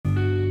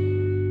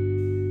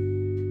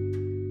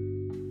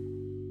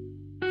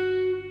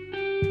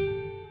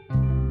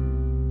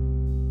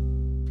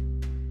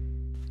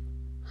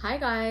Hi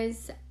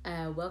guys,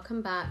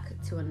 welcome back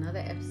to another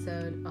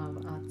episode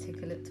of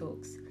Articulate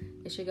Talks.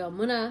 It's your girl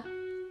Muna.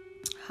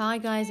 Hi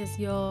guys, it's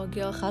your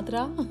girl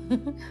Khadra.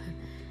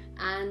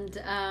 And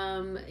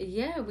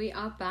we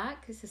are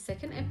back. It's the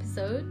second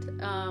episode.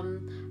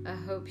 I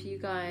hope you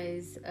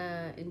guys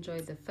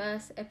enjoyed the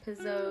first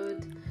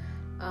episode.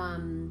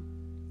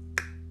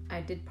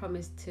 I did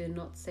promise to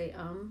not say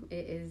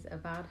it is a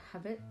bad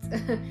habit.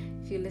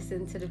 If you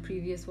listen to the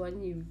previous one,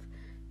 you've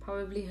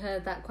probably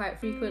heard that quite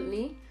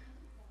frequently.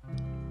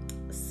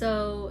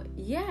 So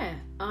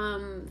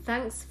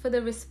thanks for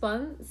the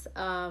response.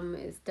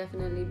 It's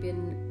definitely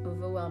been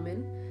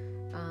overwhelming.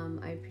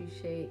 I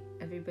appreciate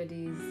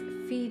everybody's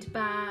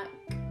feedback.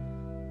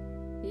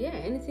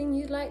 Anything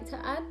you'd like to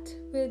add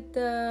with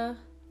the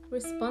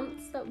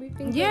response that we've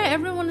been getting?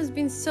 Everyone has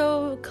been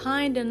so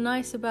kind and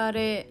nice about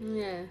it.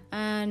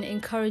 And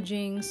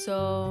encouraging.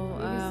 So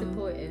really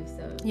supportive.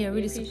 So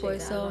really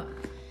supportive. So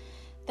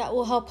that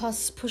will help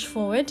us push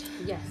forward.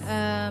 Yes.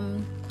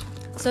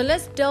 So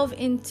let's delve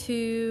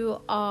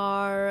into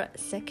our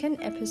second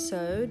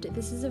episode.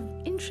 This is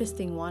an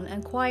interesting one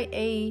and quite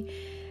a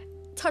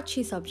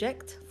touchy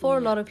subject for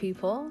a lot of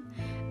people.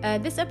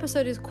 This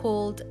episode is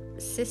called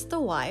Sister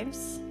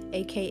Wives,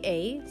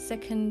 aka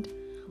Second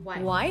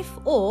Wife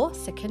or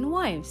Second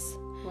Wives.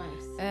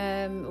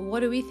 What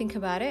do we think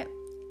about it?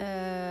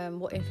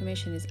 What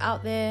information is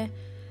out there?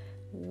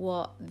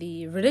 What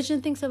the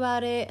religion thinks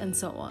about it, and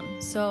so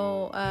on.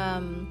 So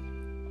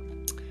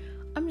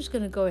I'm just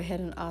going to go ahead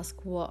and ask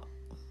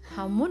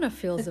how Muna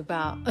feels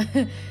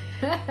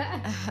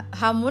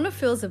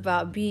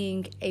about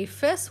being a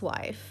first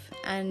wife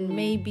and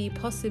maybe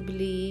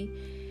possibly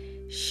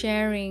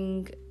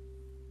sharing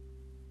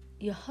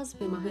your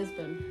husband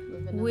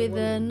with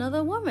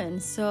another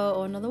woman,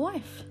 or another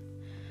wife.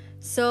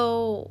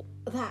 So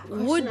that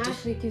question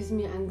actually gives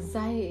me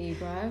anxiety,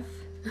 bruv.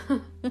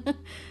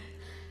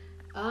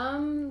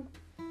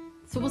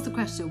 So what's the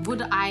question?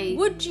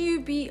 Would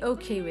you be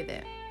okay with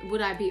it? Would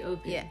I be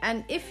open? Yeah,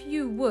 and if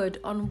you would,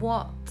 on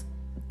what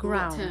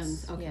grounds? What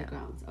terms? Okay,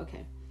 grounds.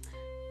 Okay.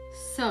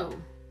 So,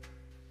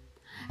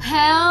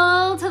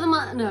 hell to the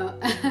no.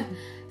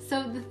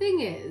 So the thing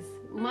is,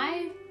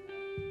 my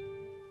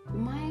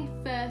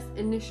first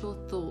initial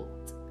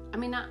thought. I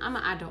mean, I'm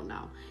an adult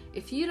now.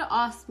 If you'd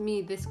asked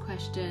me this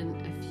question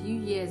a few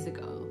years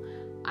ago,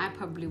 I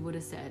probably would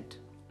have said,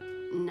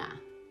 "Nah,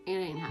 it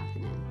ain't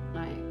happening."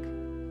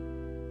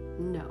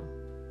 No.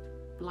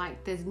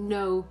 There's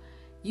no.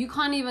 You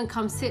can't even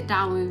come sit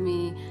down with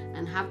me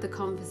and have the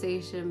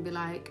conversation, be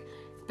like,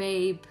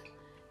 babe,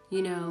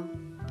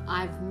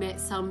 I've met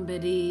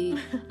somebody.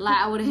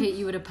 I would have hit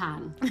you with a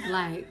pan.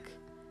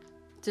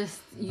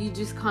 You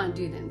just can't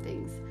do them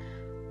things.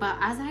 But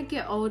as I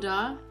get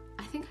older,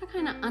 I think I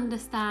kind of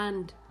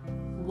understand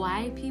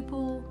why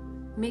people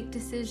make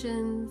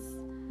decisions.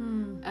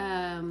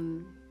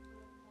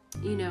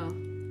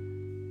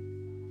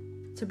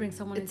 To bring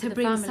someone into to the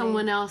bring family.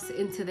 someone else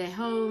into their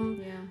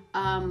home.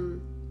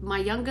 My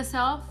younger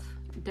self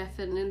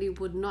definitely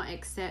would not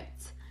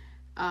accept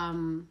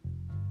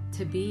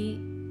to be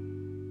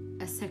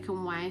a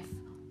second wife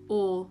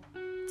or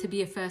to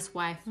be a first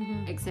wife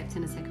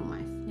accepting a second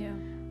wife.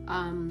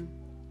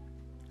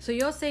 So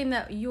you're saying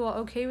that you are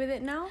okay with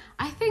it now?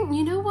 I think,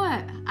 you know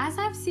what, as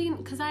I've seen,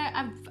 because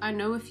I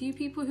know a few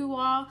people who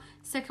are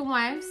second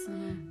wives.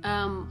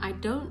 I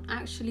don't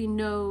actually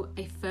know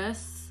a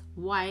first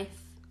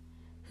wife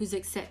who's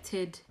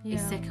accepted a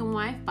second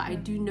wife, but I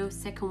do know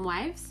second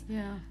wives.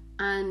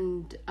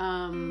 And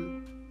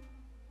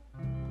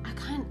I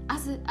can't,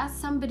 as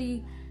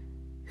somebody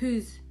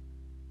who's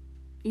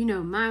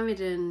married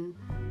and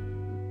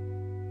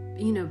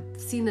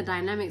seen the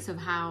dynamics of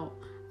how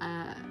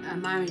a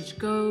marriage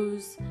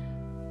goes,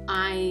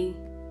 I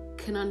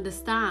can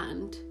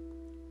understand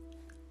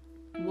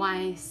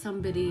why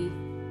somebody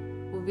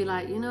will be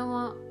like, you know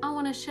what, I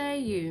want to share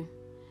you,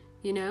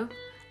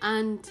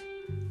 and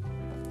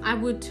I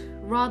would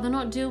rather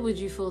not deal with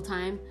you full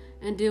time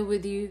and deal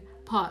with you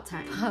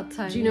part-time.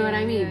 Do you know what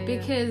I mean?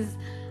 Because,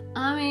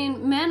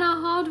 men are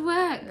hard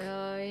work.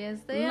 Oh,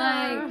 yes, they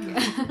are.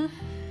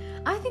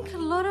 I think a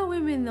lot of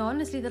women, though,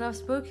 honestly, that I've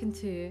spoken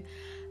to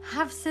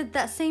have said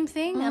that same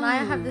thing. And I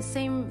have the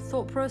same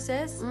thought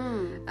process.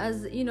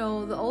 As,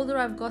 the older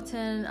I've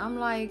gotten, I'm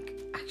like,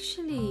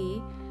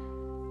 actually,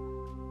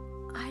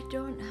 I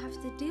don't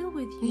have to deal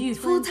with you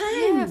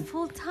full-time. Yeah,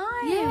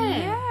 full-time.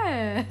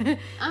 Yeah.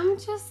 I'm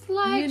just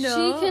like, she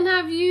can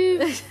have you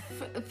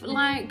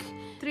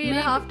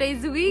 3.5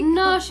 days a week?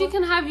 No, she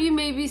can have you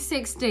maybe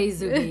 6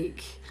 days a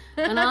week.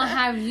 And I'll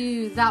have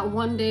you that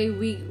one day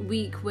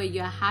week where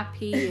you're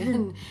happy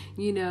and,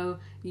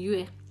 you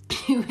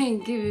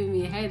ain't giving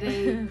me a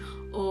headache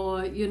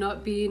or you're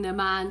not being a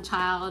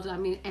man-child. I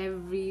mean,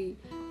 every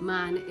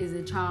man is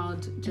a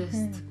child,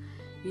 just,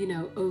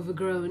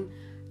 overgrown.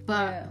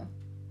 But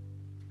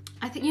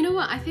I think,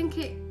 I think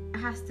it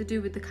has to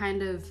do with the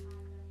kind of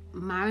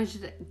marriage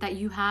that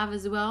you have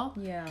as well.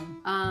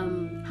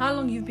 How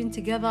long you've been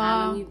together.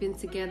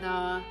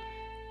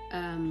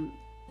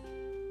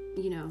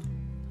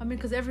 I mean,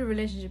 because every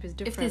relationship is if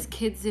different. there's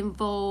kids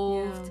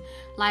involved. Yeah.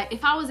 Like,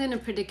 if I was in a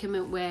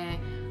predicament where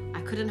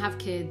I couldn't have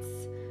kids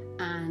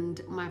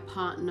and my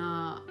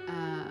partner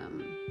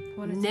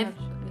Wanted to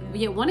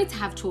have- wanted to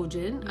have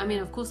children. I mean,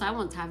 of course, I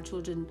want to have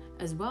children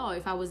as well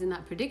if I was in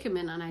that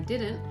predicament and I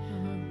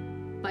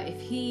didn't. But if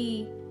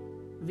he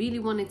really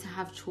wanted to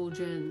have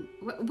children,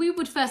 we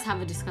would first have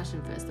a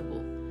discussion, first of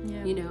all.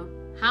 Yeah. You know,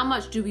 how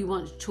much do we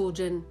want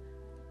children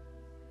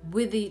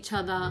with each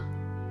other?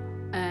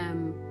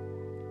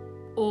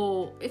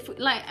 Or if,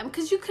 like,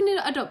 because you can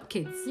adopt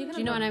kids. Do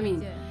you know what I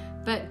mean? Yeah.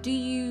 But do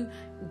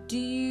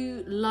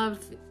you love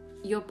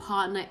your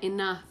partner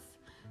enough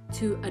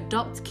to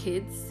adopt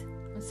kids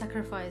And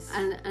sacrifice.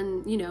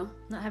 and you know,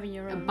 Not having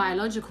your own.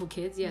 biological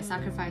kids? Yeah,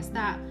 sacrifice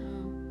that.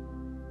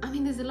 I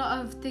mean, there's a lot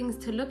of things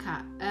to look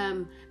at.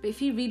 But if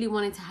he really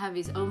wanted to have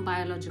his own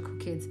biological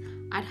kids,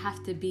 I'd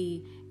have to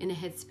be in a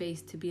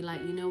headspace to be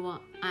like, you know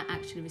what, I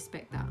actually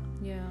respect that.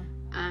 Yeah.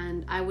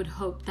 And I would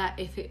hope that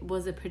if it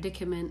was a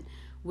predicament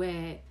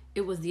where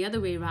it was the other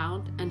way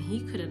around and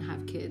he couldn't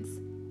have kids.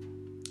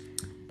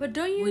 But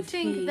don't you Would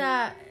think he-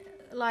 that,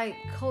 like,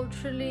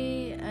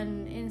 culturally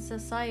and in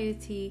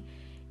society,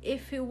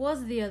 if it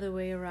was the other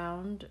way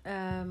around,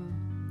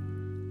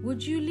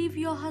 would you leave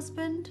your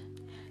husband?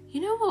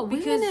 You know what,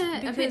 women are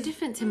a bit because-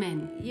 different to men.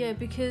 Yeah,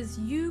 because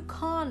you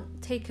can't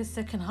take a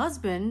second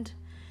husband.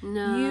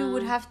 No. You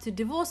would have to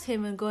divorce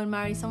him and go and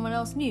marry someone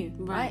else new,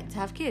 right? To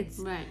have kids.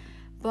 Right.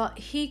 But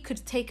he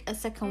could take a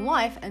second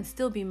wife and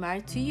still be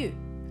married to you.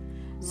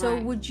 So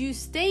Right. would you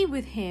stay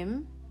with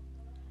him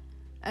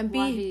and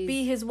While be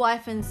he's- his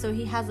wife, and so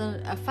he has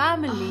a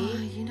family? Oh,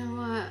 you know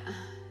what?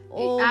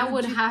 Or I would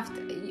would you- have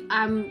to.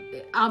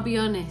 I'll be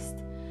honest.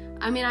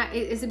 I mean,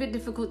 it's a bit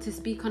difficult to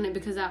speak on it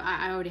because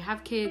I already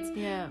have kids.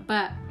 Yeah.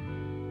 But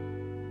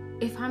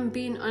if I'm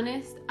being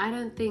honest, I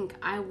don't think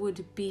I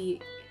would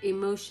be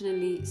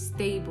emotionally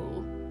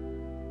stable,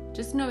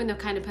 just knowing the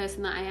kind of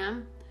person that I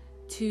am,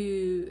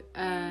 to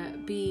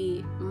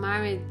be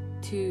married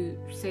to,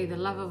 say, the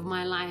love of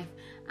my life,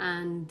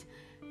 and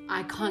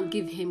I can't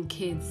give him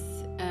kids,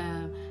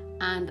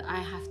 and I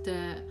have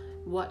to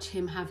watch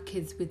him have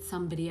kids with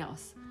somebody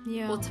else.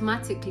 Yeah.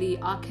 Automatically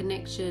our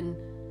connection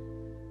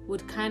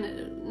would kind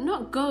of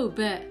not go,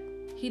 but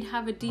he'd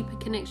have a deeper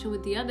connection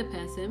with the other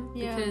person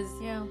because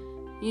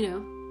you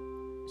know,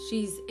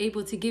 she's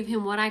able to give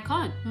him what I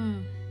can't.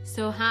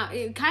 So how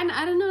it kind of,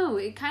 I don't know,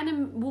 it kind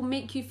of will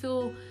make you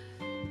feel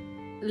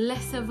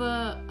less of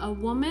a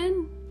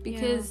woman,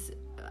 because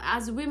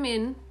as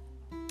women,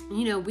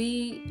 you know,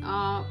 we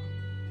are,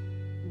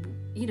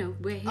 you know,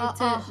 we're here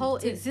our whole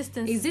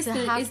existence is to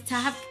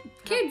have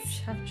kids.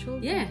 have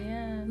children.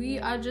 Yeah. We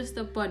are just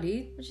a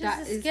body Which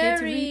that is is a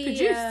scary, here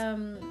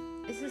to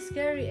reproduce. it's a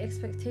scary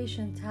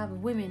expectation to have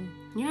women.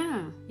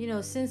 Yeah. You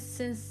know, since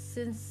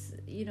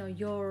you know,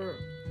 you're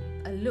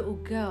a little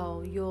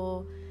girl,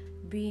 you're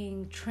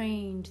being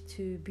trained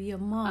to be a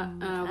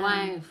mom, and,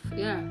 Wife.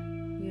 Yeah.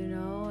 you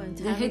know, and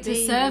to They're have here a to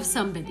baby. serve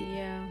somebody.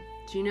 Yeah.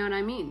 Do you know what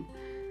I mean?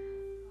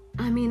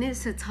 I mean,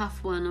 it's a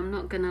tough one. I'm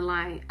not gonna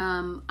lie.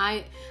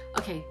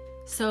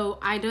 So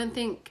I don't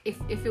think if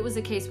it was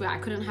a case where I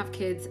couldn't have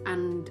kids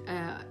and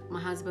my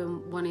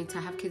husband wanted to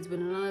have kids with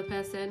another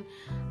person,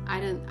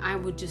 I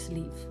would just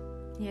leave.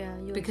 Yeah.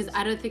 Because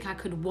I don't think I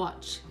could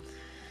watch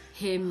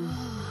him.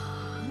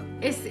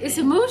 It's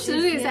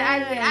emotional. It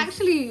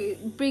actually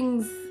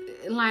brings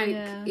like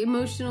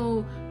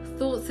emotional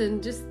thoughts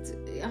and just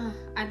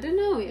I don't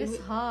know. It's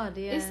hard.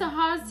 Yeah. It's a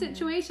hard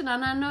situation,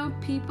 and I know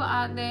people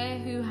out there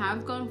who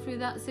have gone through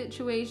that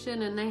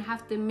situation and they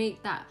have to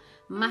make that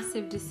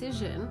massive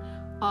decision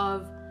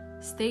of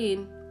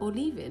staying or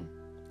leaving.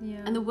 Yeah.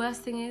 And the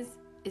worst thing is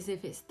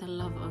if it's the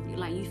love of you,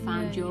 like you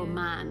found your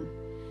man,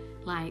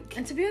 like.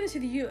 And to be honest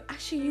with you,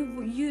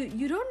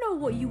 you don't know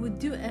what you would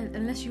do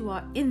unless you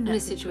are in that a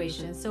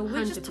situation. situation. So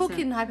we're just 100%.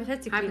 talking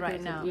hypothetically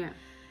right now. Yeah.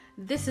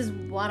 This is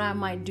what I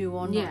might do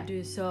or not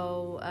do.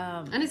 So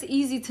And it's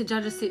easy to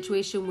judge a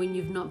situation when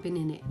you've not been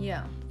in it.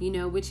 yeah. You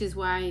know, which is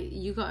why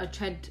you gotta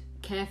tread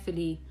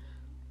carefully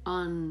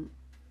on,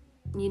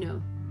 you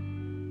know,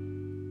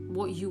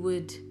 what you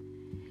would.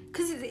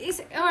 Because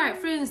it's all right.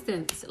 For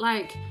instance,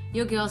 like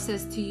your girl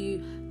says to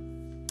you,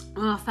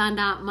 "Oh, I found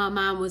out my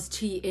man was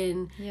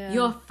cheating." Yeah.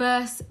 Your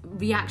first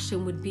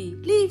reaction would be,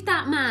 "Leave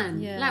that man."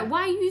 Yeah. Like,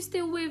 why are you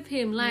still with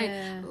him? Like,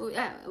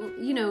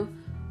 you know,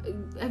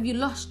 have you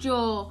lost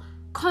your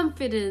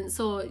confidence?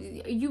 Or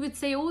you would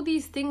say all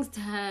these things to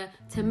her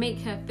to make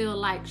her feel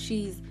like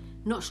she's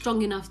not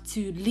strong enough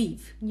to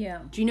leave. Yeah.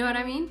 Do you know what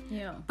I mean?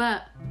 Yeah.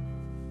 But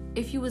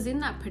if you was in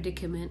that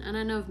predicament, and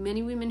I know of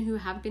many women who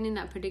have been in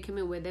that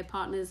predicament where their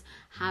partners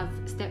have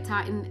stepped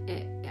out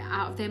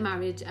of their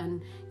marriage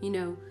and, you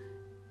know,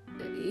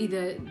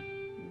 either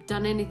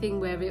done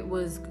anything where it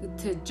was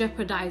to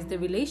jeopardize the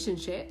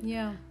relationship.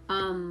 Yeah.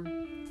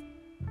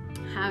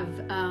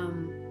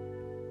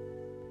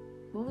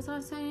 What was I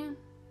saying?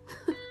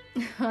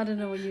 I don't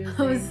know what you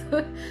were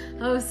saying.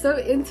 I was so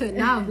into it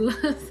now. I'm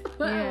lost.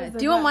 What I Yeah. was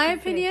Do you want about my to say.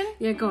 opinion?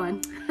 Yeah, go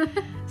on.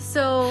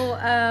 So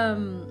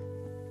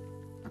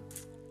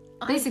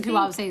basically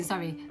what I was saying,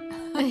 sorry.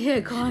 Yeah,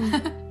 go on.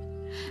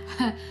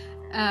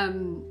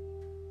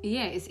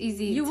 Yeah, it's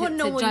easy You wouldn't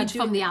know to what judge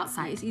you're from the doing.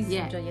 outside. It's easy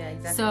to judge, yeah,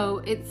 exactly.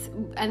 So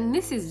and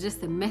this is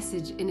just a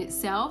message in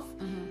itself.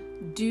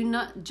 Mm-hmm. Do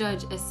not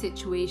judge a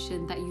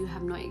situation that you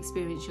have not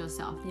experienced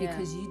yourself, Yeah.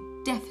 because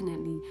you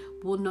definitely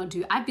will not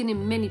do. I've been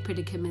in many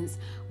predicaments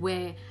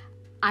where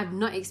I've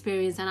not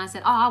experienced, and I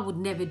said, I would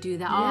never do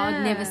that.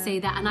 I'd never say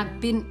that. And I've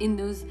been in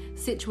those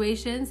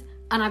situations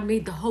and I've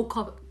made the whole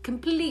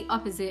complete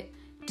opposite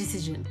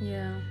decision.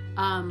 Yeah.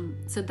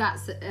 So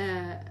that's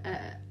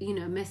a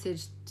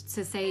message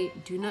to say,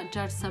 do not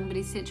judge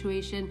somebody's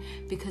situation,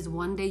 because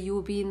one day you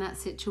will be in that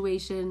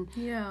situation.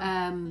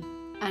 Yeah.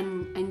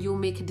 And you'll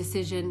make a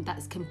decision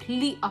that's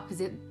complete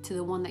opposite to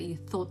the one that you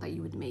thought that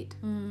you would made.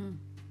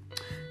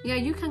 Yeah,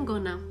 you can go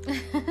now.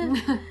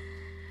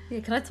 Yeah,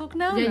 can I talk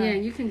now? Yeah,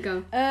 you can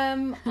go.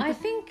 I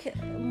think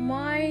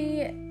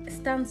my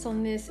stance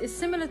on this is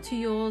similar to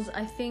yours.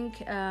 I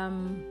think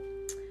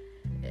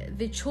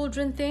the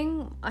children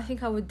thing, I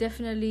think I would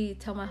definitely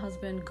tell my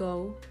husband,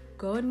 go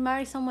and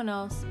marry someone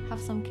else, have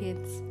some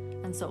kids,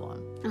 and so on.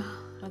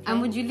 Okay?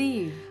 And would you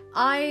leave?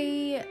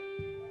 I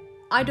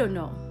don't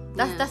know.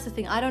 That's the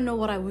thing. I don't know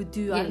what I would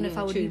do. I don't know if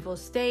I would leave or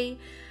stay.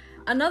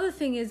 Another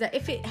thing is that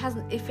if it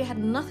had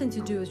nothing to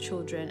do with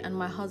children and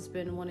my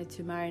husband wanted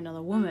to marry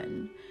another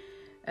woman,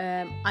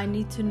 I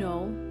need to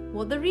know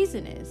what the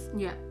reason is.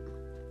 Yeah.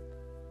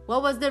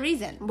 What was the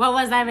reason? What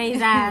was that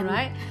reason?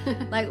 Right?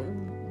 Like,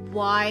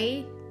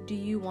 why do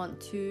you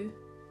want to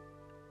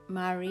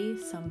marry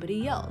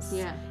somebody else?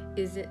 Yeah.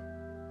 Is it,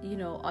 are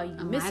you Am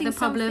I missing the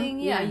problem? something?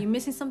 Yeah. Are you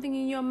missing something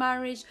in your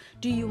marriage?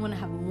 Do you want to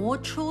have more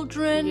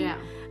children? Yeah.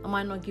 Am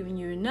I not giving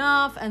you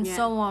enough? And Yeah.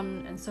 so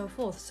on and so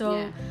forth. So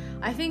Yeah.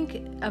 I think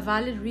a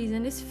valid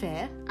reason is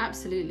fair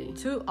Absolutely.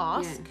 to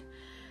ask. Yeah.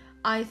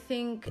 I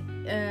think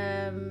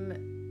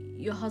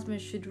your husband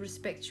should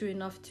respect you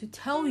enough to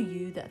tell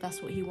you that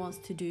that's what he wants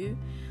to do.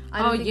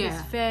 I don't think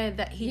it's fair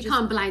that he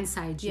can't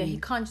blindside you. Yeah, he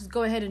can't just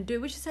go ahead and do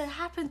it, which has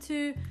happened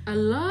to a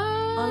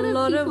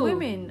lot of people.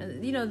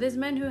 women. There's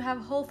men who have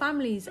whole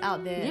families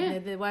out there. Yeah.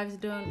 And their wives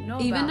don't know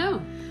Even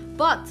about. know.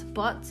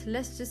 But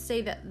let's just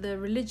say that the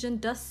religion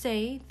does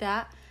say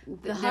that the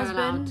They're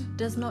husband allowed.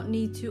 does not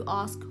need to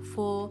ask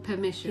for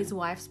Permission. his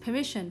wife's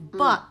permission.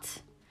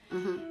 But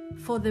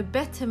for the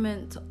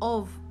betterment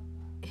of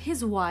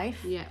his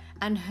wife Yeah.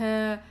 and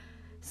her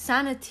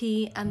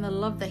sanity and the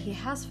love that he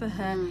has for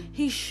her,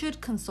 he should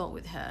consult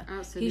with her.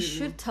 Absolutely. He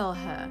should tell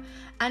her.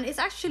 And it's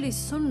actually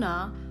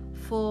sunnah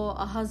for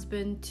a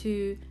husband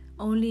to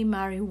only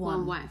marry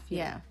one wife,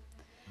 yeah.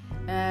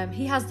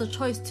 He has the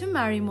choice to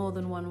marry more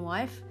than one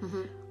wife,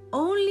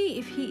 only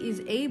if he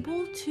is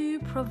able to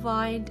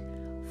provide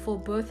for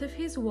both of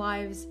his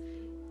wives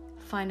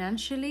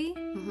financially,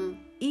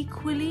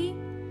 equally,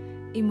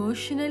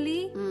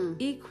 emotionally,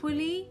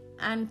 equally,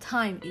 and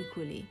time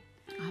equally.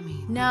 I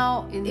mean,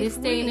 Now, in this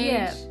day and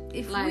age,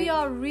 if like- we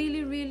are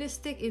really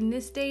realistic in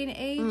this day and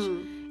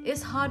age,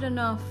 it's hard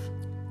enough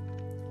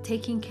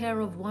taking care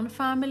of one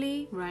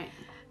family, right.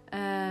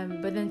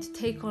 but then to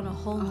take on a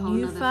whole whole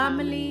new nother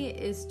family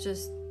is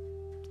just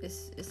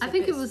it's I a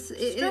think bit it's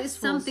stressful,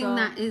 something so-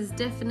 that is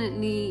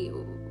definitely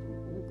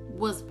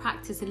was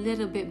practiced a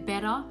little bit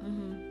better,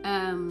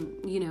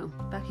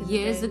 back in the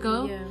years day,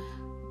 ago. yeah.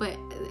 But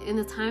in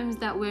the times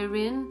that we're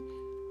in,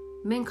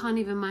 men can't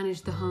even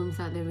manage the homes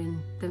that they're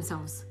in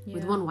themselves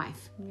with Yeah. one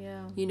wife.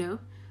 Yeah.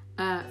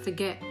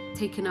 Forget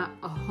taking up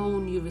a whole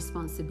new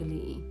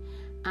responsibility,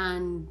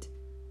 and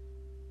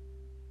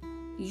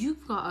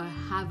you've got to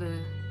have a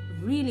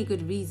really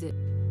good reason.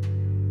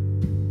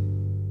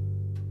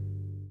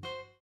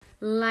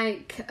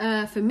 Like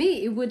for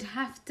me, I would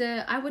have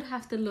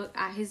to look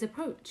at his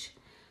approach.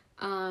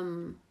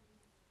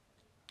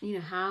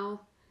 How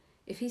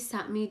if he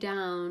sat me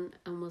down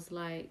and was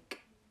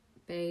like,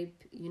 babe,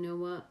 you know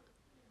what?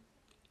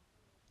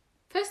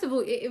 First of all,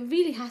 it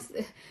really has.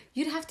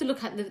 You'd have to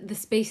look at the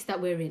space that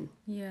we're in.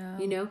 Yeah.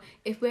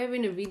 If we're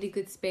in a really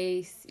good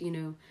space,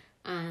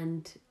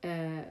 and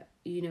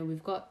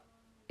we've got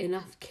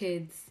enough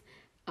kids,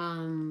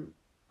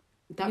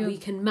 that we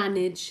can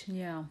manage.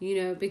 Yeah.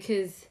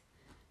 Because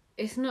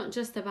it's not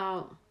just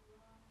about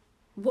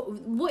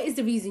what is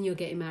the reason you're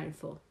getting married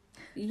for.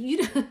 You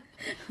don't.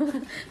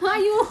 Why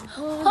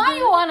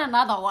you want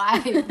another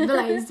wife?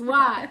 Blaze,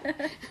 why?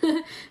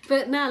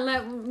 But no,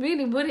 like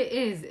really, what it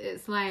is,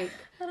 it's like.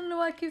 I don't know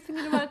why I keep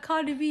thinking about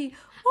Cardi B.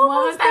 What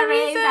was the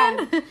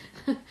reason?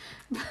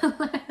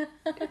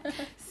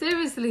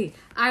 Seriously,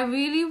 I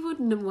really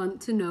wouldn't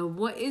want to know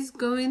what is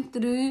going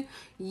through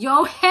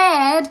your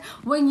head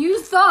when you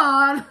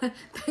thought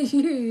that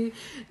you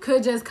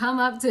could just come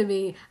up to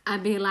me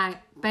and be like,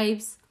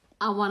 babes,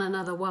 I want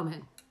another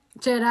woman.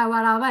 Do you know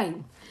what I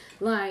mean?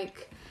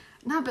 Like,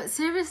 no, but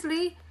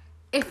seriously,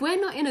 if we're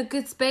not in a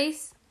good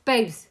space,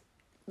 babes,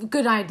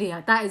 good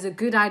idea. That is a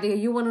good idea.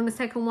 You want on a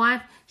second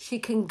wife? She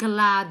can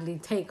gladly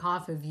take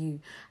half of you.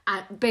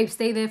 Babe,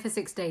 stay there for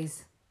 6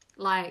 days.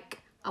 Like,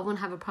 I won't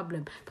have a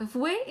problem. But if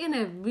we're in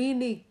a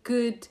really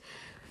good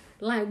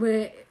like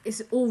where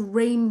it's all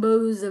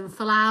rainbows and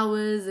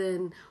flowers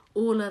and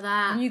all of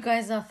that. And you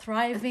guys are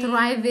thriving.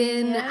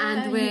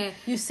 And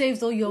you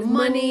saved all your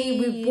money. money.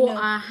 We bought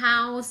our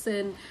house,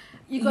 and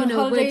you got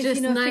holidays, we're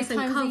just nice 3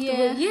 and times a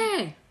comfortable. year.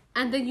 Yeah,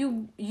 and then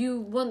you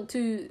want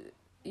a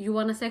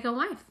second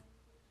wife.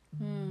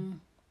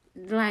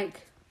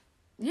 Like,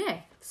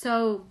 yeah.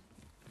 So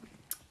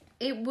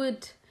it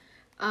would,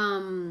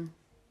 yeah.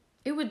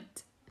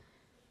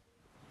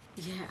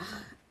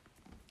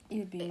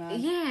 You'd be mad.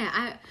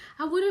 Yeah,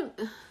 I wouldn't.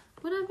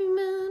 Would I be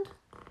mad?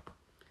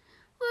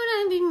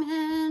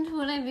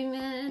 Would I be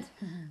mad?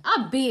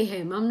 I'll beat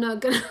him. I'm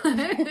not gonna.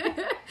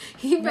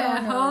 He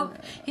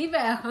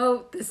better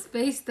hope the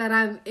space that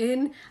I'm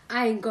in,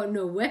 I ain't got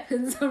no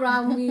weapons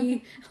around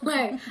me.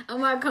 Like, I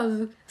might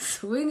come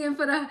swinging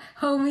for the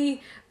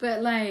homie,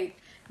 but like,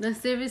 no,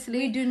 seriously,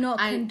 We do not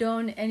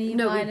condone any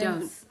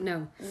violence. We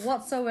don't. No.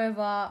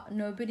 Whatsoever.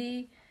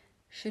 Nobody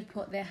should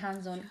put their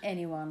hands on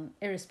anyone,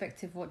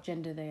 irrespective what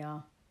gender they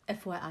are.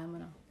 FYI,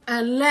 Mona.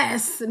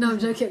 Unless, no, I'm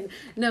joking.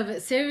 No,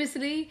 but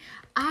seriously,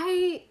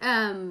 I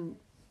don't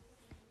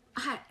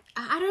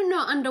know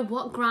under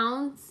what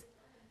grounds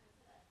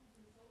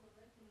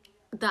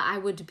that I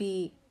would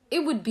be.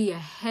 It would be a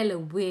hella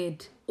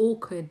weird,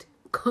 awkward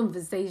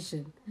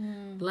conversation.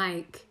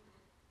 Like,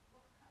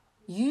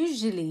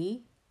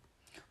 usually,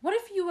 What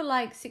if you were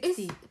like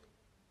 60?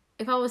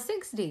 if I was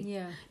 60,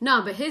 Yeah.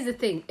 No, but here's the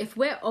thing: if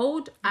we're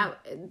old,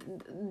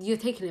 you're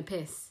taking a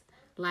piss.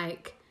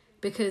 Like,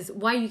 because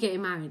why are you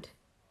getting married?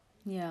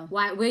 Yeah.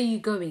 Why? Where are you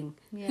going?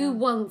 Yeah. Who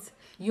wants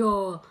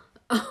your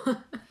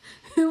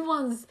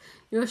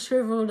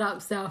shriveled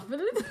up self?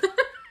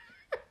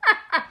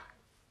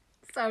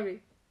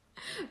 Sorry,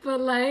 but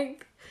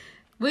like,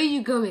 where are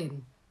you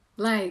going?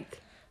 Like,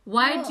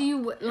 why do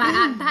you like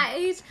at that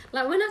age?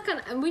 Like when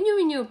you're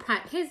in your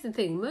prime. Here's the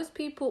thing: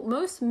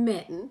 most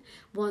men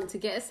want to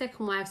get a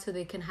second wife so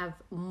they can have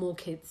more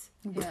kids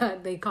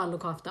that they can't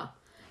look after.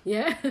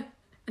 Yeah,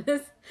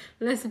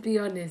 let's be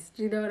honest.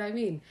 Do you know what I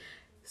mean?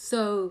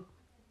 So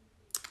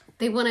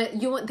they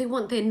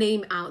want their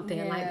name out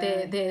there, like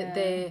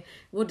their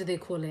what do they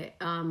call it?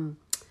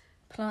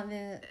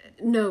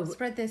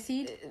 Spread their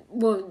seed.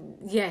 Well,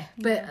 yeah,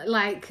 but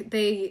like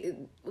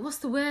what's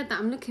the word that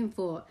I'm looking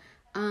for?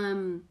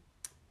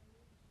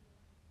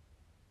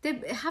 They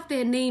have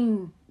their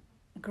name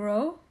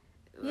Grow.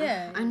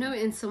 Yeah. I know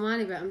it in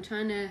Somali, but I'm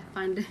trying to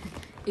find an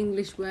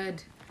English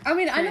word. I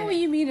mean, I know what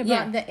you mean about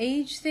Yeah. the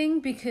age thing,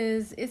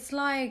 because it's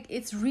like,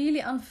 it's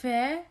really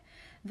unfair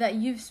that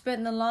you've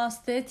spent the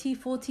last 30,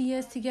 40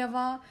 years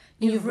together.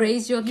 You've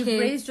raised your You've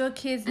kids. raised your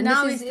kids. And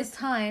Now this is the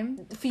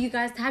time For you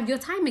guys to have your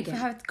time again. to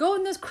have to go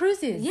on those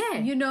cruises. Yeah.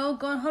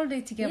 Go on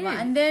holiday together.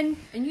 Yeah. And then,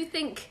 And you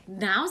think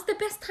now's the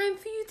best time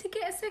for you to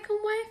get a second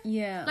wife?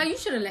 yeah. Like, you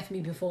should have left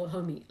me before,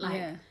 homie. Like,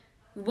 Yeah.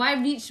 why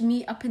reach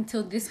me up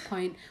until this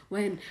point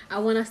when I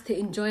want us to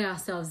enjoy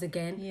ourselves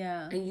again?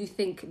 Yeah. And you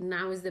think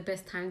now is the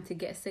best time to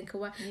get a second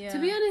wife? Yeah. To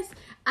be honest,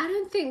 I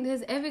don't think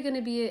there's ever going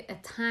to be a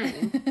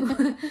time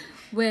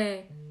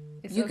where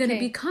you're going to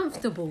okay. be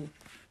comfortable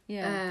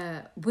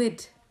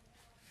with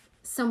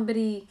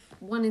somebody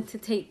wanting to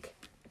take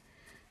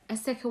a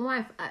second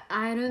wife.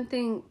 I don't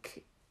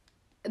think...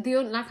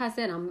 like I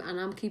said,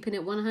 I'm keeping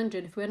it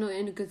 100. If we're not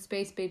in a good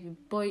space, baby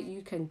boy,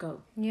 you can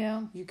go.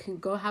 Yeah. You can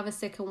go have a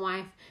second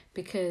wife,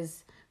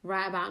 because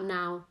right about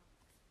now,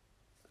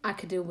 I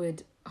could deal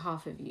with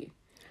half of you.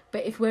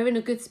 But if we're in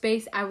a good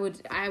space, I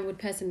would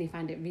personally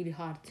find it really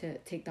hard to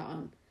take that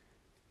on.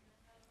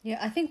 Yeah,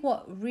 I think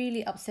what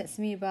really upsets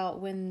me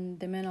about when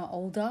the men are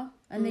older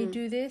and they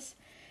do this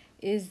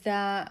is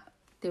that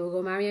They will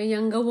go marry a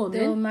younger woman.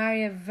 they'll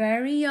marry a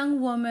very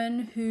young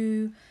woman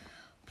who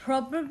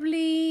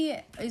probably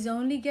is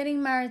only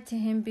getting married to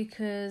him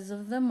because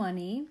of the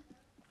money,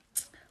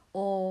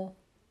 or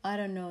I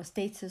don't know,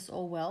 status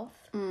or wealth.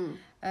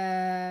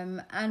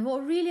 And what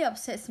really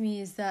upsets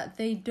me is that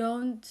they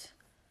don't,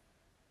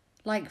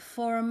 like,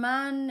 for a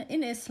man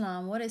in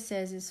Islam, what it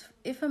says is,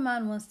 if a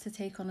man wants to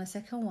take on a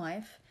second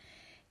wife,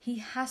 he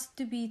has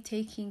to be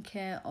taking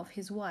care of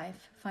his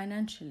wife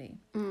financially.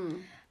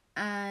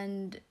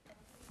 And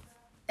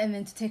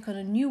then to take on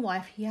a new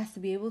wife, he has to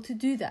be able to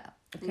do that.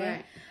 Okay.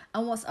 Right.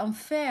 And what's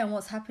unfair and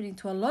what's happening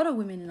to a lot of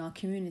women in our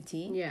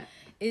community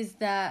is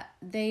that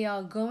they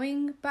are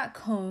going back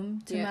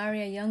home to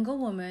marry a younger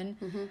woman,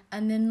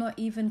 and they're not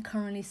even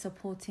currently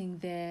supporting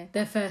their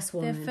first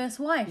woman. their first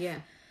wife. Yeah.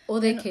 Or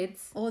their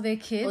kids. Or their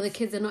kids. Or the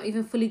kids are not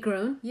even fully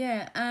grown.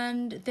 Yeah,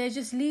 and they're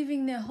just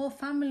leaving their whole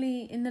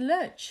family in the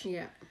lurch.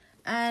 Yeah.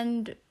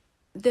 And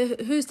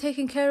who's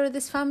taking care of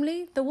this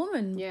family? The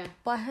woman. Yeah.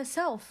 By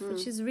herself,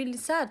 which is really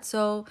sad.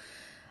 So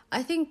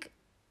I think,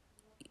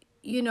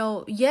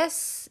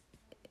 yes,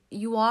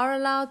 you are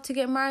allowed to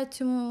get married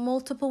to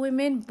multiple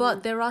women,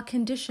 but there are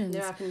conditions.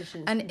 There are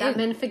conditions And that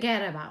men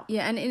forget about.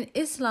 Yeah, and in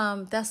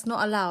Islam, that's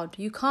not allowed.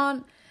 You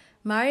can't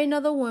marry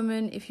another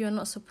woman if you're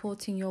not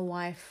supporting your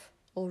wife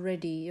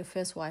already, your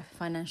first wife,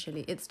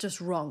 financially. It's just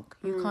wrong.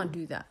 You can't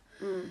do that.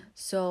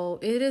 So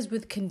it is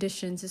with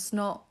conditions. It's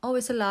not,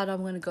 it's allowed,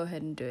 I'm going to go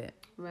ahead and do it.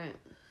 Right.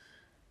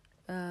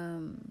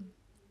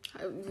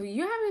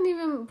 You haven't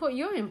even put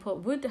your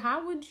input.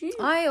 How would you?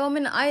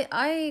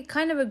 I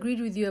kind of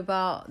agreed with you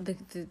about the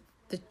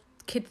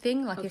kid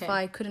thing. Like, if Okay.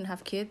 I couldn't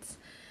have kids,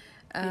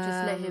 You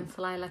just let him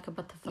fly like a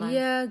butterfly.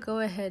 yeah, go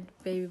ahead,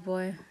 baby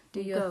boy,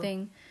 do your Go.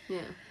 thing.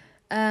 Yeah.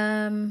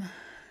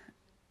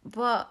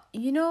 But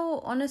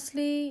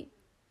honestly,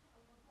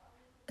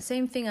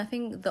 same thing. I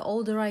think the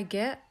older I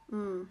get,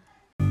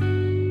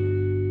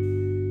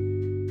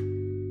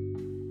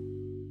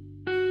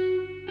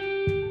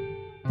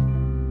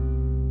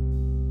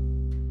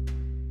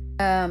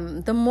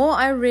 the more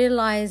I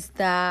realize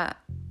that,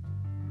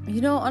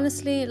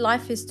 honestly,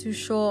 life is too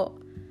short.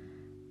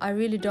 I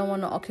really don't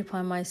want to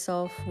occupy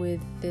myself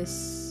with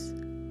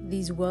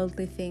these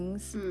worldly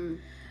things.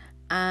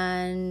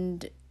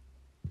 And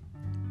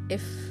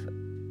if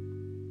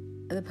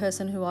the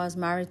person who I was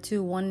married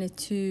to wanted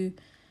to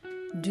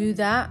do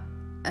that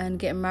and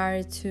get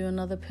married to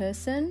another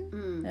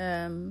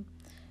person,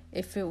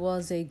 if it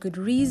was a good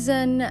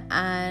reason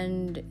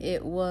and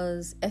it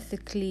was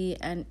ethically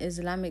and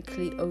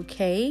Islamically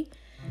okay,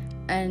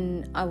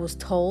 and I was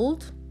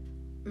told,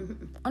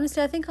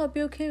 honestly, I think I'll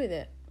be okay with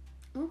it.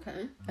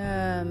 Okay.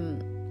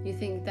 You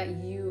think that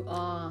you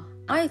are?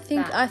 I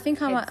think I'm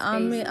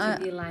to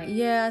be like,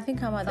 yeah, I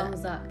think I'm at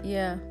thumbs that. up.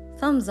 Yeah,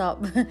 thumbs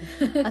up.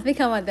 I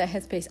think I'm at that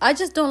headspace. I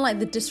just don't like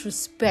the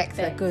disrespect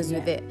that goes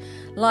with it,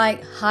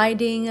 like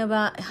hiding,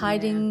 that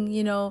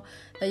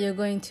you're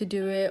going to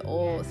do it,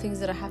 or things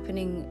that are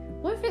happening.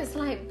 What if it's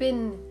like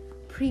been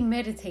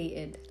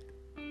premeditated?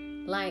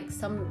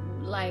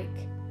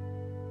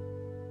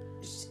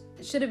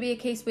 Should it be a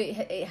case where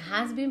it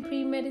has been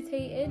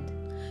premeditated?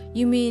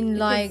 You mean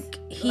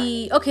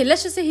okay,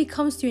 let's just say he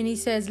comes to you and he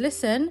says,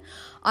 listen,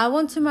 I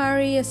want to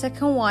marry a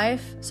second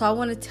wife, so I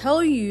want to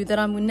tell you that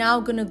I'm now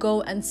going to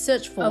go and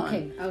search for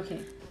one. Okay,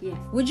 yeah.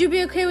 Would you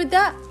be okay with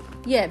that?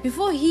 Yeah,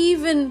 before he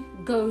even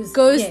goes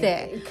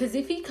there. Because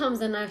if he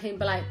comes and he'll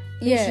be like,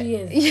 Yeah. she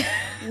is.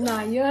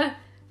 Nah,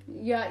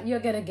 you're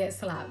going to get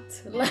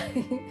slapped. Like,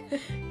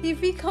 If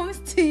he comes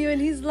to you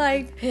and he's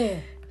like,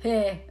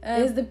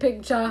 here's the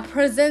picture.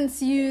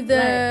 presents you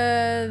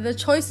the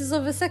choices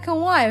of a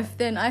second wife,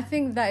 then I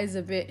think that is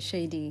a bit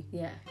shady.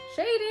 Yeah.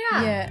 Shady,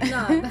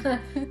 yeah.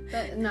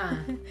 Nah,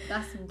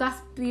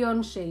 that's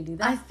beyond shady.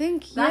 I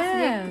think,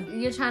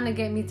 You're trying to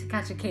get me to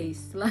catch a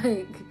case.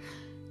 Like,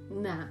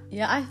 nah.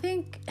 Yeah, I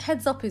think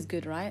heads up is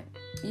good, right?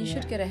 You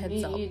should get a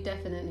heads up. You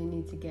definitely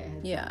need to get a heads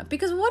up. Yeah,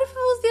 because what if it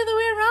was the other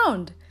way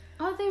around?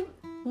 Oh, they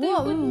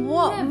What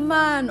would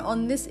man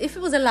on this? If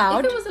it was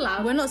allowed,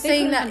 we're not they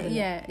saying could that. handle it.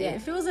 Yeah,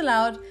 if it was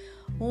allowed,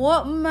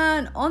 what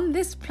man on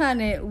this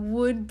planet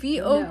would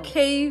be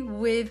okay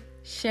with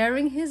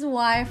sharing his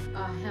wife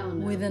Oh, hell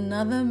no. with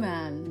another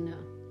man?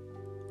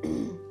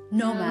 No.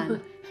 No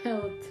man.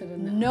 Hell to the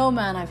no. No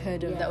man I've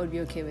heard of that would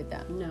be okay with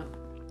that. No.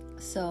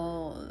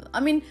 So, I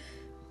mean,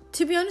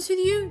 to be honest with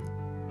you,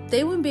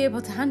 they wouldn't be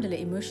able to handle it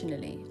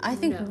emotionally. I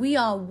think we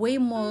are way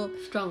more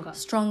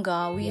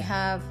stronger. We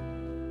have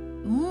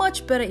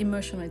much better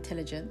emotional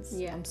intelligence.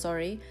 Yeah. I'm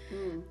sorry.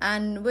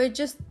 And we're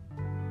just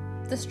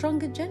the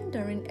stronger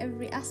gender in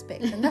every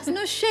aspect. And that's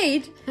no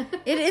shade.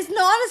 It is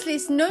not, honestly,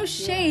 it's no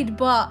shade,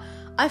 but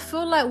I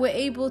feel like we're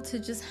able to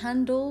just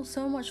handle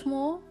so much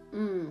more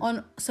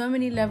on so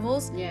many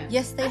levels. Yeah.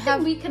 Yes, I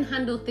think we can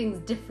handle things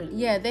differently.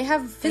 Yeah, they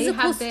have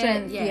physical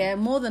strength,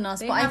 more than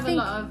us. They but have I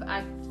think a lot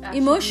of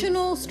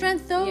emotional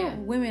strength, though,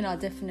 women are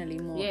definitely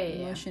more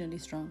emotionally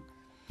strong.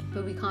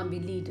 But we can't be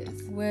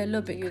leaders. We're a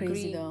little bit You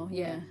crazy, agree? though.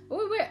 Yeah.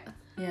 Well,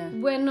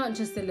 we're not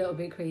just a little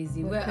bit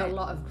crazy. We're a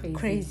lot of crazy.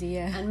 Crazy,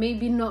 yeah. And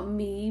maybe not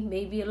me.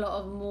 Maybe a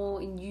lot of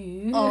more in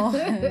you. Oh,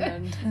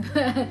 and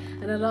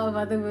a lot of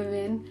other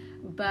women.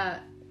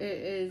 But it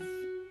is.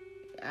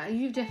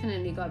 You've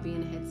definitely got to be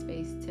in a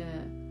headspace to.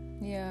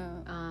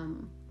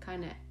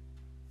 Kind of.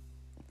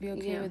 Be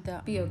okay with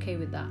that. Be okay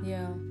with that.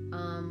 Yeah.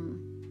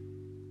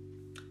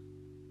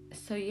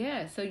 So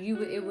yeah. So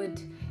it would.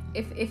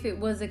 If it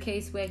was a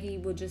case where he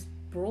would just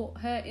brought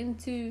her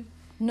into.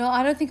 No,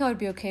 I don't think I would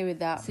be okay with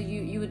that. So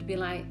you would be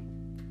like.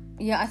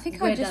 Yeah, I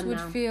think I just would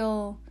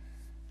feel.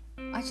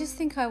 I just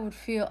think I would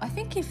feel. I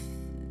think if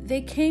they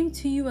came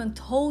to you and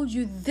told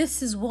you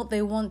this is what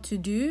they want to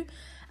do,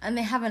 and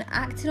they haven't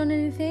acted on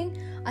anything,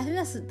 I think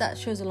that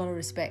shows a lot of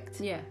respect.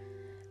 Yeah.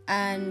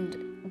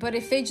 But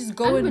if they just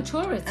go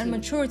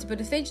maturity.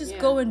 But if they just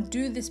go and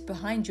do this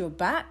behind your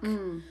back,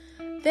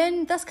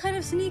 then that's kind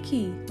of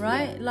sneaky,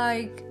 right? Yeah.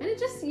 Like, and it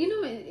just,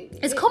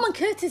 it's common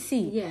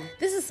courtesy. Yeah.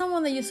 This is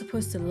someone that you're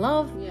supposed to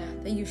love,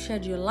 that you've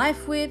shared your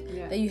life with,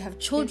 that you have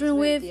children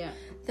with,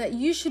 that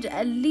you should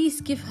at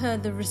least give her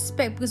the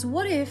respect. Because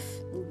what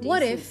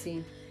if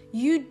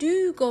you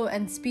do go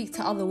and speak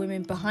to other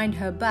women behind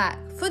her back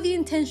for the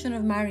intention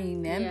of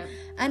marrying them,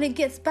 and it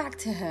gets back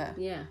to her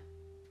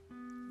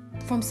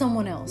from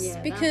someone else?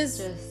 Because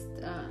that's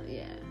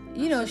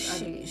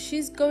just,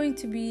 she's going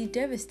to be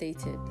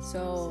devastated. So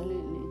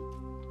absolutely.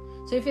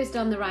 So if it's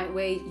done the right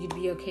way, you'd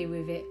be okay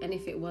with it, and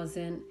if it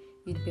wasn't,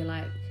 you'd be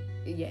like,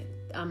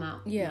 I'm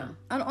out. Yeah. No.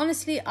 And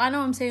honestly, I know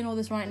I'm saying all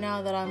this right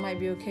now that I might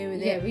be okay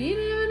with Yeah, it. but you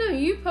never know.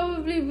 You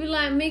probably be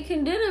like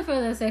making dinner for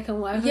the second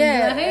wife.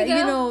 Yeah, And be like, hey, you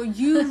girl. know,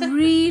 you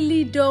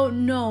really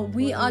don't know.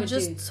 We What you are would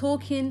just do.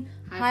 talking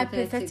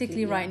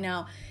hypothetically yeah. right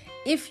now.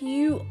 If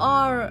you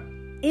are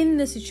in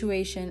the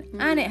situation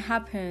and it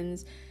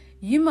happens,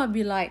 you might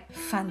be like,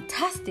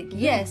 fantastic,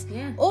 yes.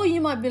 yeah. Or you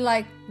might be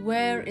like,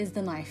 where is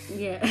the knife?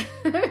 Yeah.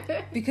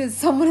 Because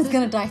someone is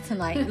going to die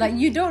tonight. Like,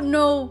 you don't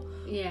know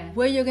yeah.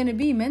 where you're going to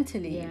be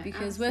mentally, Yeah,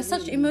 because we're such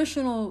absolutely.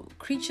 emotional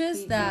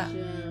creatures that,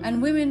 yeah.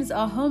 and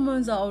our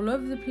hormones are all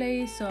over the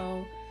place,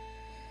 so,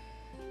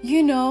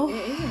 you know. It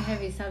is a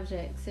heavy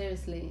subject,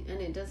 seriously, and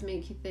it does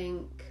make you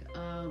think,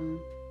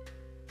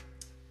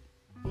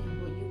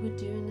 what you would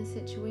do in a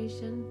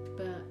situation,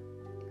 but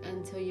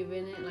until you're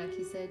in it, like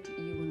you said,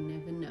 you will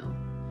never know.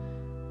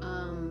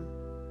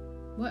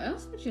 What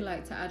else would you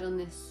like to add on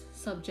this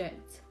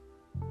subject?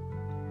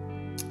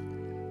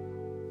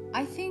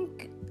 I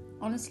think,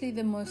 honestly,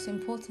 the most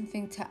important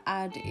thing to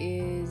add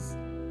is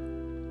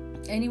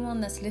anyone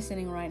that's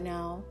listening right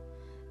now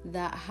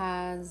that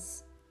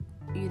has,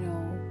 you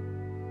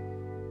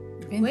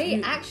know, been Wait,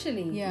 through...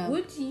 actually, Yeah.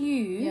 would you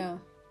Yeah.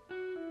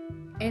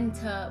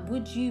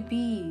 would you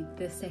be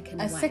the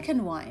second A wife?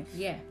 second wife?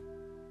 Yeah.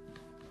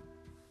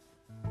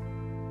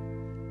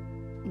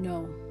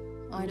 No.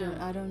 I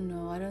No. don't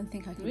know. I don't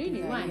think I could Really?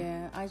 do that. Why?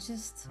 Yeah. I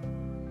just...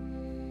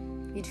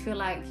 You'd feel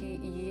like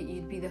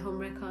you'd be the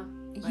homewrecker?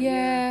 Like,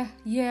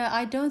 Yeah,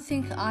 I don't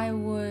think I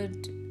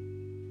would.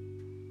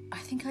 I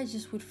think I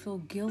just would feel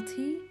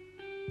guilty.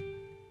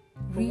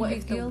 But Really what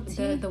if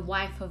guilty. the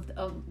wife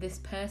of this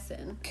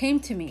person came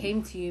to me.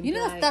 came to you and You be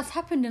know, like, that's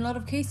happened in a lot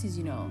of cases,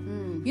 you know.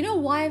 You know,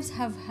 wives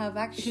have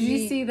actually... Did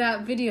you see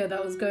that video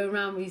that was going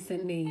around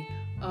recently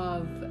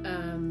of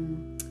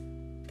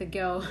the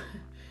girl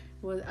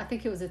I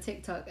think it was a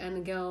TikTok, and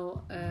the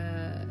girl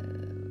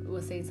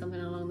was saying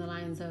something along the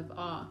lines of,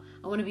 I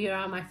want to be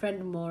around my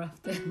friend more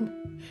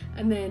often.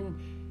 And then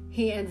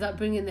he ends up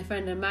bringing the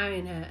friend and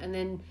marrying her, and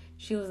then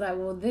she was like,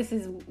 well, this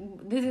is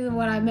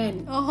what I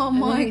meant. Oh And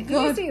my then,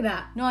 God. Did you see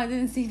that? No, I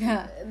didn't see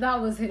that. That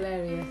was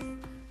hilarious.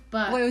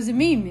 But Well, it was a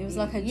meme. It was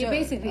like a yeah, joke.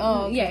 basically,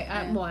 Oh, okay.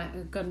 yeah. Well,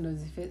 God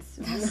knows if it's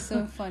That's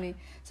so funny.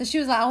 So she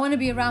was like, I want to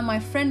be around my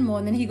friend more,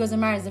 and then he goes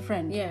and marries the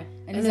friend. yeah.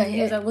 And And he's then like,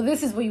 he was like, well,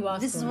 this is what you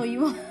asked This for. is what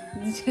you want.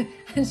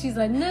 And she's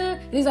like, no.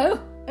 And he's like,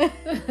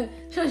 oh.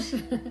 Shush.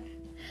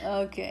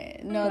 Okay,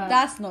 no, Right.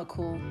 that's not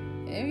cool.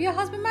 If your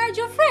husband married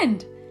your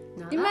friend,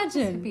 No, that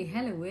imagine. would be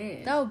hella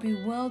weird. That would be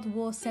World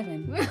War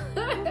 7.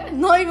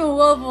 Not even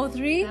World War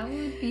 3. That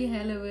would be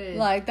hella weird.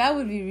 Like, that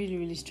would be really,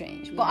 really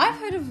strange. But I've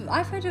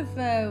heard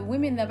of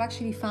women that have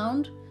actually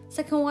found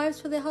second wives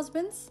for their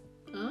husbands.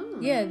 Oh.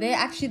 Yeah, they're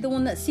actually the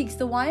one that seeks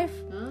the wife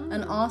Oh.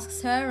 and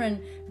asks her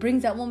and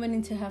brings that woman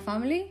into her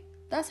family.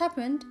 That's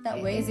happened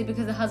that way. Is it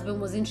because the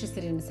husband was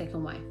interested in the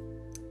second wife?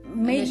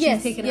 May- And then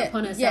yes, she's taken it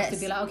upon herself yes. to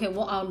be like, okay,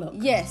 what I'll look.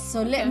 Yes,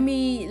 so let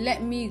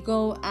me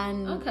go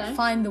and Okay.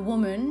 find the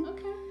woman.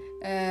 Okay.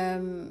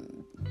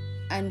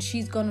 And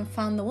she's gone and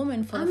found the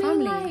woman for I the mean,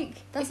 family. like,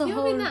 That's if a you're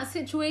whole... in that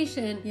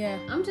situation, Yeah.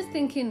 I'm just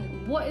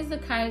thinking, what is the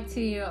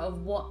criteria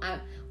of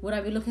would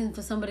I be looking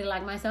for somebody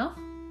like myself?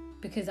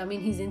 Because, I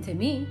mean, he's into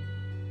me.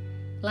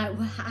 Like,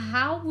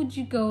 how would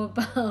you go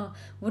about,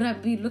 would I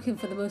be looking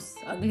for the most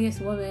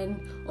ugliest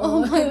woman? Or,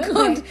 Oh my God.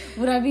 like,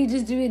 would I be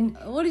just doing...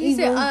 What did you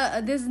evil-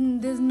 say?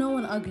 There's no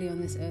one ugly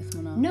on this earth,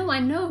 Mona. No, I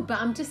know, but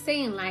I'm just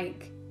saying,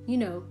 like, you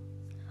know...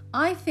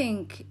 I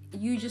think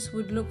you just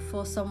would look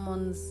for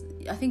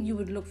I think you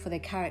would look for their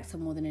character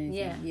more than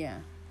anything. Yeah.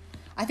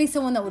 I think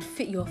someone that would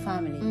fit your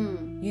family.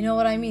 You know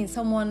what I mean?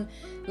 Someone,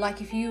 like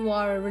if you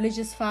are a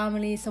religious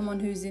family, someone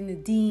who's in the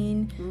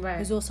deen, Right.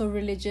 who's also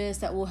religious,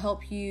 that will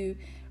help you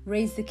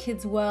raise the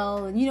kids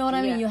well. And you know what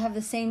I mean? Yeah. You'll have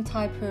the same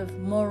type of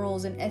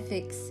morals and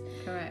ethics.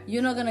 Correct.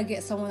 You're not going to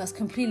get someone that's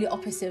completely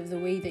opposite of the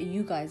way that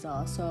you guys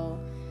are. So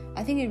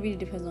I think it really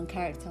depends on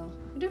character.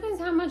 It depends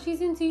how much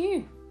he's into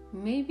you.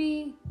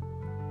 Maybe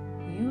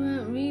you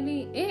weren't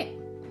really it.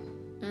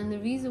 And the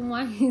reason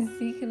why he's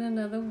seeking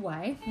another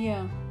wife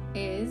Yeah.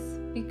 is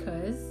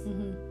because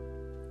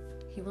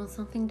he wants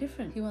something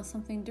different. He wants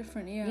something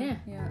different, yeah. Yeah.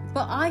 Yeah.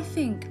 But I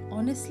think,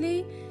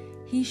 honestly,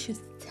 he should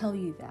tell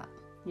you that.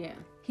 Yeah.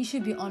 He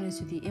should be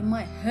honest with you. It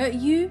might hurt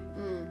you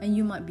and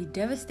you might be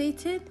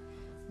devastated,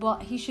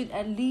 but he should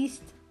at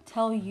least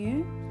tell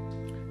you.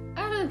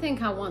 I don't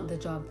think I want the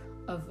job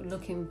of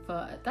looking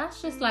for...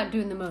 That's just like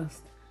doing the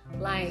most.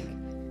 Like,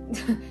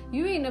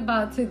 you ain't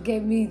about to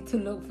get me to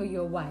look for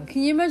your wife.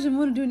 Can you imagine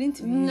Mona doing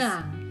interviews?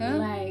 Nah. Huh?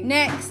 Like...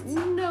 Next.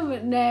 No,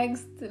 but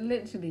next.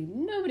 Literally.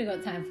 Nobody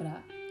got time for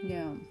that.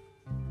 Yeah.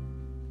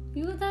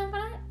 You got time for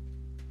that?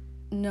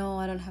 No,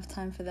 I don't have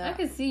time for I that.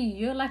 can see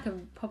you're like a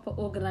proper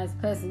organized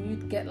person.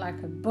 You'd get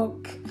like a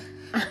book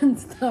and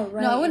start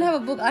writing. No, I wouldn't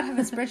have a book. I'd have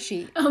a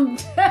spreadsheet.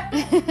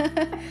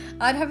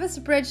 I'd have a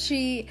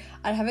spreadsheet.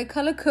 I'd have it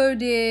color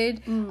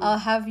coded. I'll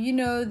have,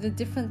 the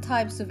different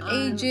types of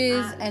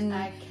ages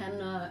I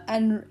cannot.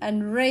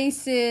 and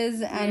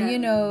races and Yeah.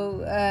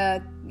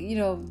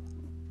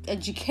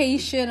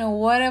 education or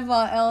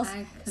whatever else,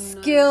 I cannot.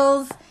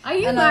 skills. Are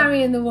you and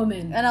marrying the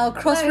woman? And I'll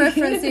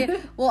cross-reference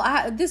it.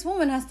 Well, this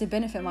woman has to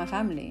benefit my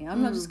family.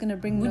 I'm not just going to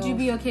bring Would you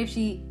be okay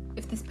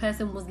if this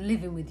person was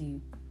living with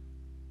you?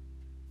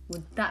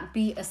 Would that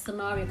be a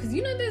scenario? Because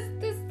you know,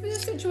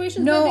 there's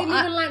situations where they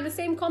live in like the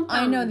same compound.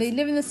 I know they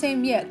live in the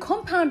same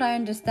compound. I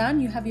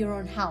understand. You have your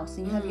own house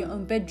and you have your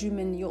own bedroom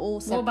and you're all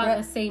separate. What about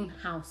the same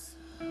house?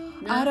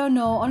 No? I don't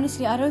know.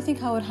 Honestly, I don't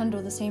think I would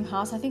handle the same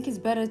house. I think it's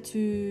better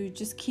to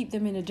just keep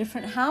them in a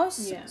different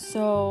house. Yeah.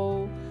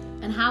 So.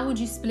 And how would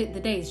you split the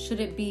days? Should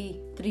it be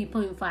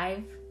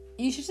 3.5?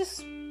 You should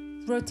just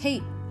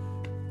rotate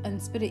and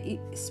split it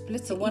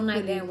So one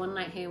night there, one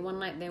night here, one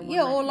night there, one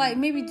night or like here.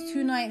 maybe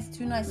 2 nights,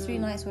 3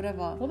 nights,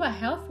 whatever. What about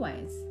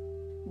health-wise?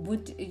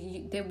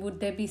 Would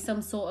there be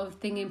some sort of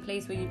thing in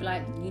place where you'd be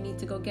like, you need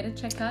to go get a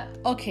checkup?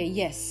 Okay,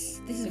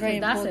 yes. This is very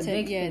That's a important.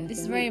 big thing This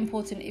for is very me.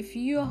 important. If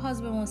your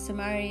husband wants to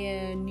marry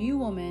a new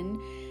woman,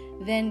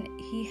 then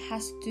he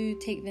has to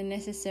take the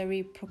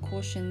necessary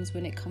precautions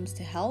when it comes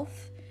to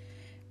health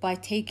by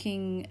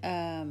taking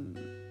STD,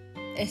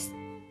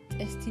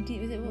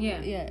 is it?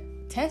 Yeah.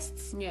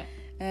 Tests. Yeah.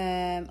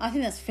 I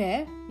think that's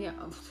fair. Yeah.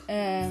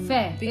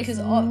 Fair Because because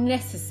it's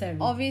necessary.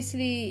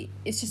 obviously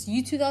it's just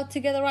you two that are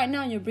together right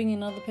now and you're bringing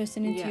another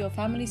person into your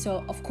family,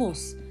 so of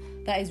course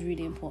that is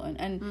really important.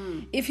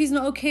 And if he's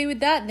not okay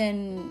with that,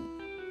 then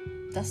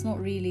that's not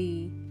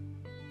really,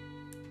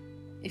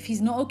 if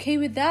he's not okay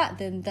with that,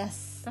 then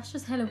that's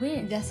just hella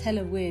weird. That's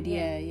hella weird.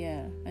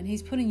 Yeah. And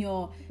he's putting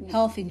your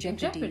health in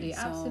jeopardy.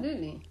 So.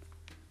 Absolutely.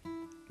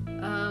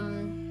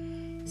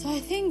 So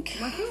I think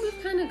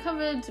we've kind of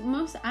covered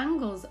most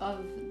angles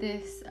of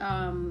this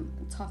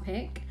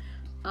topic.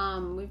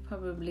 We've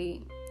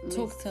probably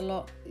talked a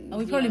lot. And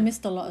we probably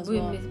missed a lot as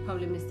well.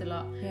 Probably missed a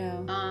lot. Yeah.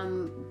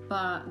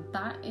 But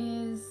that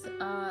is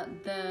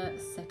the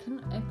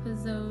second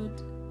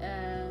episode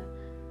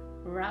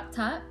wrapped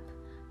up.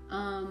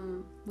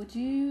 Would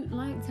you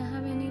like to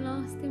have any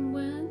lasting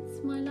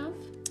words, my love?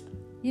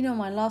 You know,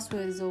 my last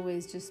word is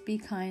always just be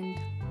kind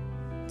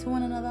to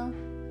one another.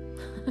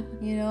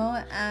 You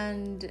know,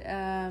 and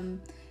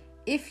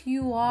if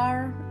you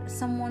are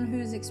someone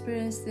who's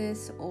experienced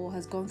this or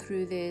has gone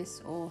through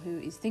this or who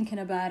is thinking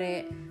about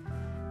it,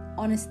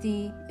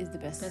 honesty is the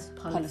best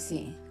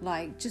policy.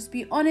 Like, just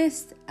be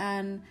honest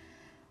and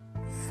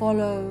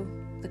follow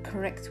the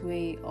correct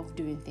way of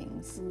doing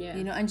things.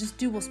 You know, and just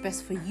do what's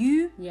best for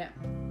you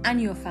and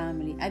your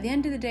family. At the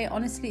end of the day,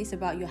 honestly, it's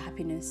about your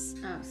happiness.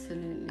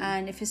 Absolutely.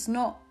 And if it's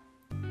not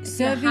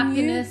serving your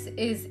happiness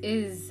is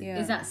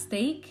at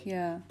stake,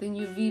 then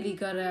you really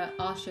gotta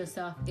ask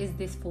yourself, is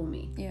this for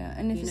me?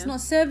 And if it's not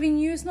serving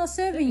you, it's not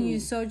serving you.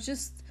 So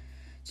just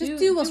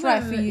do what's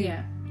right for you.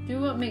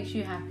 Do what makes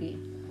you happy.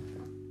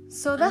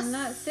 So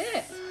that's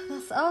it.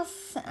 That's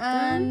us.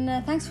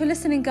 And thanks for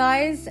listening,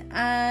 guys.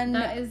 And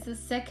that is the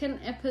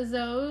second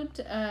episode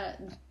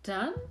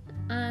done.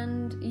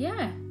 And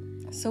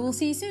so we'll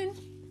see you soon.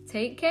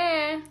 Take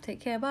care.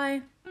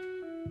 Bye.